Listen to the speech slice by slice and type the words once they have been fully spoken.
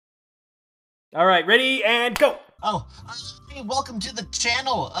All right, ready and go. Oh, hey, welcome to the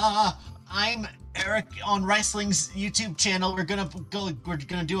channel. I'm Eric on Riceling's YouTube channel. We're gonna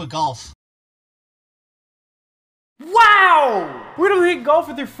do a golf. Wow! We're gonna play golf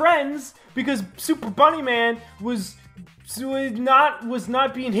with your friends because Super Bunny Man was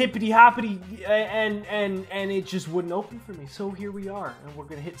not being hippity hoppity and it just wouldn't open for me. So here we are, and we're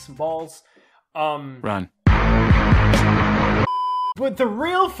gonna hit some balls. Run. But the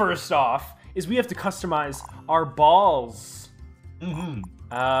real first off is we have to customize our balls.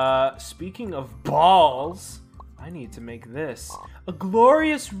 Speaking of balls, I need to make this a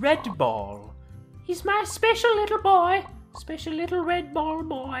glorious red ball. He's my special little boy. Special little red ball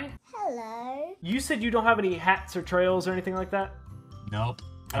boy. Hello. You said you don't have any hats or trails or anything like that? Nope.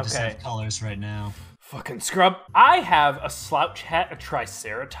 I just have colors right now. Fucking scrub. I have a slouch hat, a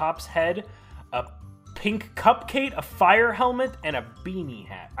triceratops head, a pink cupcake, a fire helmet, and a beanie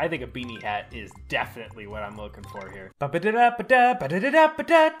hat. I think a beanie hat is definitely what I'm looking for here. Way.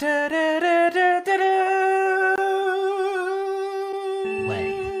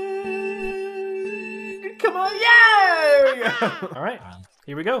 Come on, yeah! All right,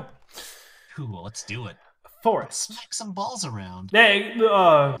 here we go. Cool, let's do it. Forest. Smack some balls around. Hey,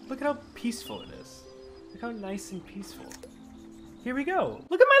 look at how peaceful it is. Look how nice and peaceful. Here we go.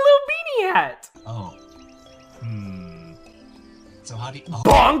 Look at my little beanie hat. Oh. So how do you... Oh.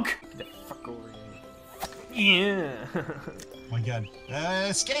 Bonk! Get the fuck over here. Yeah. Oh my god.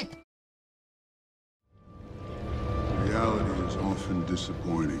 Escape! Reality is often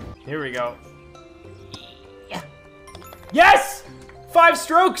disappointing. Here we go. Yeah. Yes! 5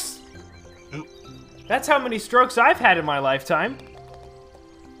 strokes! Oop. That's how many strokes I've had in my lifetime.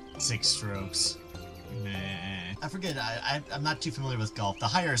 6 strokes. Nah. I forget, I'm not too familiar with golf. The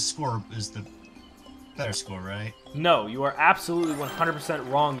higher score is the better score, right? No, you are absolutely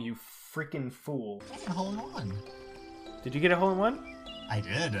 100% wrong, you freaking fool. I got a hole-in-one. Did you get a hole-in-one? I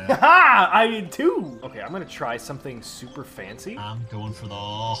did. Haha! I did too! Okay, I'm gonna try something super fancy. I'm going for the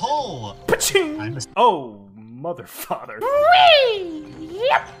hole. Paching! Oh, mother father. Whee!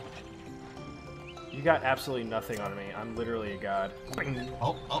 Yep! You got absolutely nothing on me. I'm literally a god. Bing.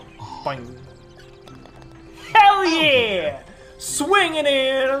 Oh. Bing. Hell yeah! Swinging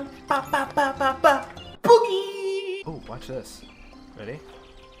in! Ba ba ba ba ba! Boogie! Oh, watch this. Ready?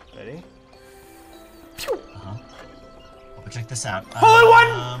 Ready? Pew! But check this out.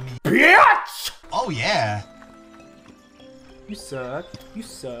 Hole-in-one! Bitch! Oh yeah! You suck. You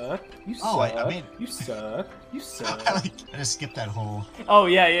suck. You suck. Oh, I mean... You suck. You suck. I just skipped that hole. Oh,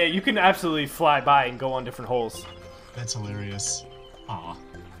 yeah. You can absolutely fly by and go on different holes. That's hilarious. Aw.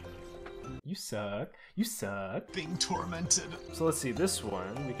 You suck. You suck. Being tormented. So let's see. This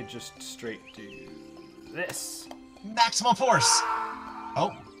one, we could just straight do this. Maximum force!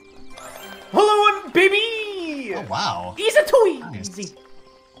 Oh. Hello, baby! Oh, wow. He's a too Nice. easy.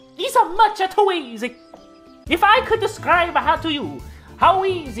 He's a much too easy. If I could describe to you how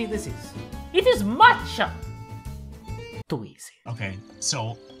easy this is, it is much too easy. Okay,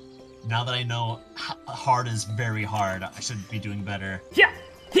 so now that I know hard is very hard, I should be doing better. Yeah.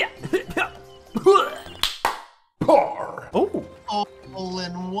 Par! Oh.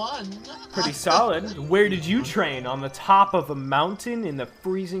 Hole-in-one. Pretty solid. Where did you train? On the top of a mountain in the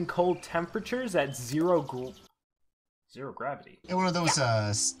freezing cold temperatures at zero gravity. Yeah, one of those,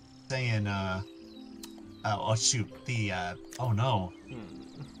 saying, oh shoot, the, oh no.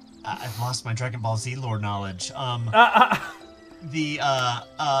 I've lost my Dragon Ball Z lore knowledge. The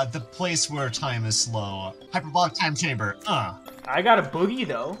place where time is slow. Hyperbolic time chamber, I got a boogie,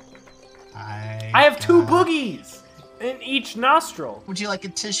 though. I have 2 boogies in each nostril. Would you like a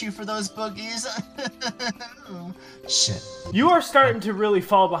tissue for those boogies? Shit. You are starting to really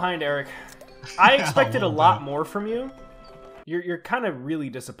fall behind, Eric. I expected a lot more from you. You're kind of really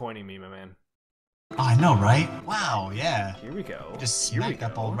disappointing me, my man. Oh, I know, right? Wow, yeah. Here we go. Just Here we smacked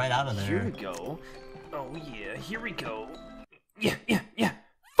that go. ball right out of there. Here we go. Oh yeah, here we go. Yeah.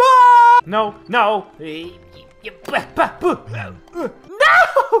 Fuck! No. No!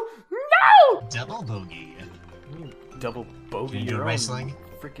 Double bogey. Double bogey Can you do your a own Riceling?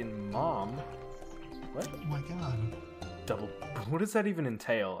 freaking mom. What? Oh my god. Double. What does that even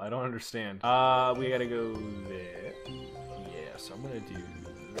entail? I don't understand. We gotta go there. Yeah, so I'm gonna do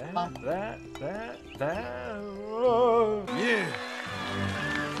that. Oh. Yeah.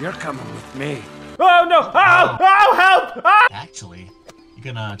 You're coming with me. Oh no! Oh, help! Ah! Actually, you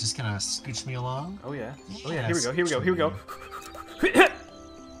gonna just kind of scooch me along? Oh yeah. Yeah, Here we go.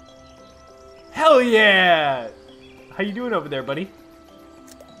 Hell yeah! How you doing over there, buddy?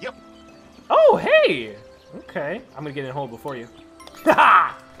 Yep. Oh, hey! Okay. I'm gonna get in a hole before you.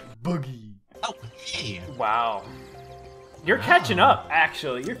 Ha! Boogie. Wow. You're catching up,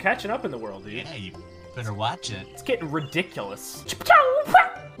 actually. You're catching up in the world, dude. Yeah, you better watch it. It's getting ridiculous.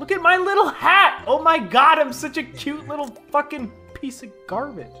 Look at my little hat! Oh my god, I'm such a cute little fucking piece of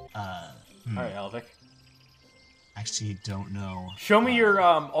garbage. Alright, Elvic. Actually, don't know. Show me your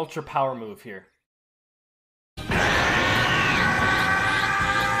ultra power move here.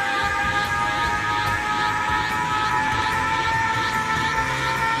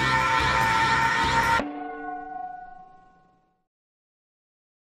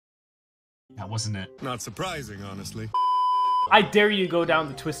 That wasn't it. Not surprising, honestly. I dare you go down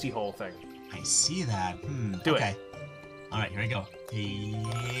the twisty hole thing. I see that. Do okay. it. Alright, here we go.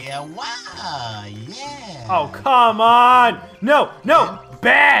 Yeah, wow, yeah. Oh, come on! No, no,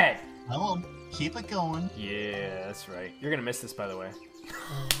 bad! I will keep it going. Yeah, that's right. You're gonna miss this, by the way.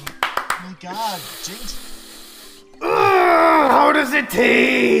 Oh my god, Jinx. How does it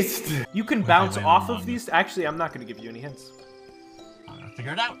taste? You can bounce off of these. Actually, I'm not gonna give you any hints. I'm gonna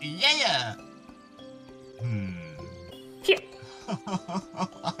figure it out. Yeah! Here.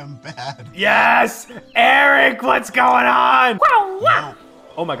 I'm bad. Yes! Eric, what's going on? Wow, wow.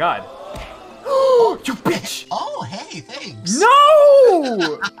 Oh my god. You bitch! Oh, hey, thanks.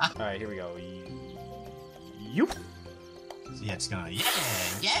 No! Alright, here we go. You. Yeah, it's gonna,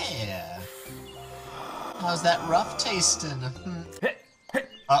 yeah. How's that rough tasting?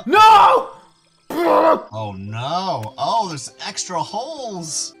 No! Oh no. Oh, there's extra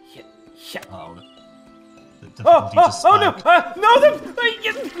holes. Yeah. Oh. Oh no! No!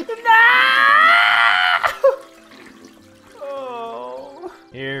 Oh.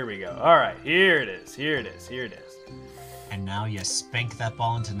 Here we go. All right, here it is. Here it is. Here it is. And now you spank that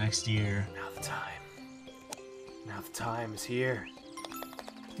ball into next year. Now the time. Now the time is here.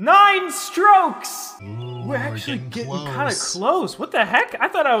 9 strokes. Ooh, We're actually getting close. kind of close. What the heck? I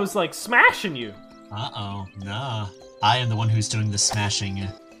thought I was like smashing you. Uh-oh, nah. I am the one who's doing the smashing.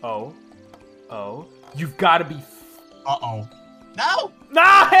 Oh. Oh. You've got to be. Uh-oh. No!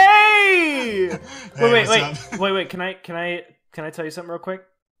 Nah, hey! Hey, wait. Can I tell you something real quick?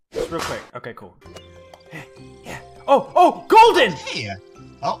 Just real quick. Okay, cool. Hey, yeah. Oh, golden! Hey!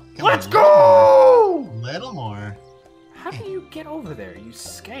 Oh, come Let's on, go! Little more. How do you get over there, you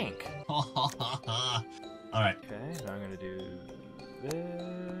skank? Alright. Okay, now I'm gonna do this.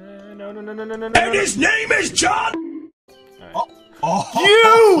 No. And his name is John! Alright. Oh.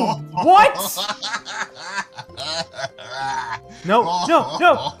 You! What? No.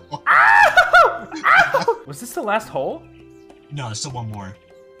 Ow! Ow! Was this the last hole? No, there's still one more.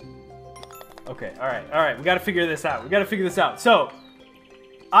 Okay, alright. We gotta figure this out. So,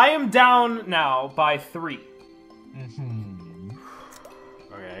 I am down now by 3.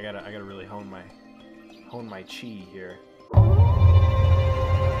 Okay, I gotta really hone my chi here.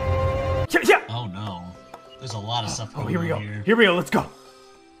 Yeah! Oh no. There's a lot of stuff going on here. Here we go, let's go.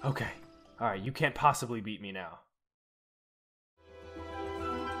 Okay. Alright, you can't possibly beat me now.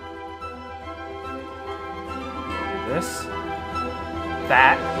 This.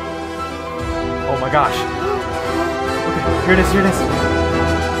 That. Oh my gosh. Okay, here it is.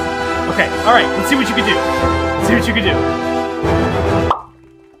 Okay, alright, let's see what you can do.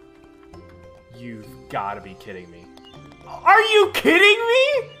 You've gotta be kidding me. Are you kidding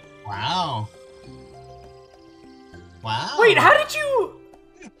me? Wow. Wow. Wait, how did you...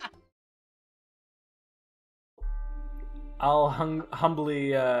 I'll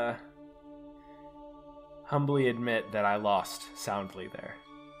humbly admit that I lost soundly there.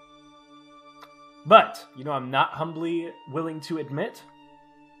 But, you know, I'm not humbly willing to admit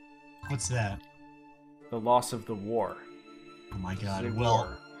What's that? the loss of the war. Oh my god, The it will.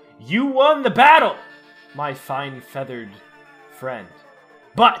 war. You won the battle, my fine feathered friend.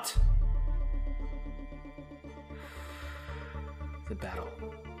 But the battle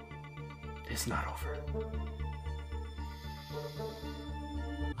is not over.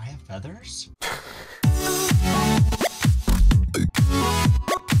 I have feathers?